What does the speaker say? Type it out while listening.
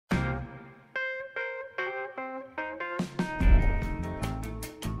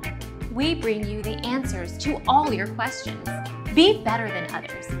we bring you the answers to all your questions. Be better than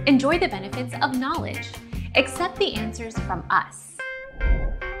others. Enjoy the benefits of knowledge. Accept the answers from us.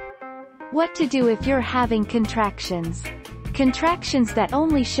 What to do if you're having contractions? Contractions that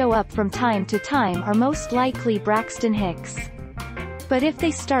only show up from time to time are most likely Braxton Hicks. But if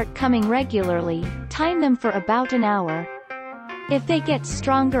they start coming regularly, time them for about an hour. If they get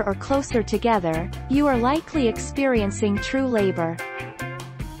stronger or closer together, you are likely experiencing true labor.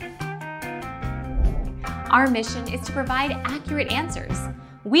 Our mission is to provide accurate answers.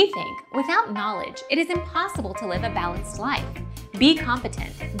 We think without knowledge, it is impossible to live a balanced life. Be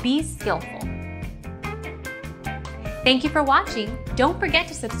competent, be skillful. Thank you for watching. Don't forget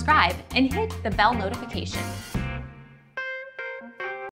to subscribe and hit the bell notification.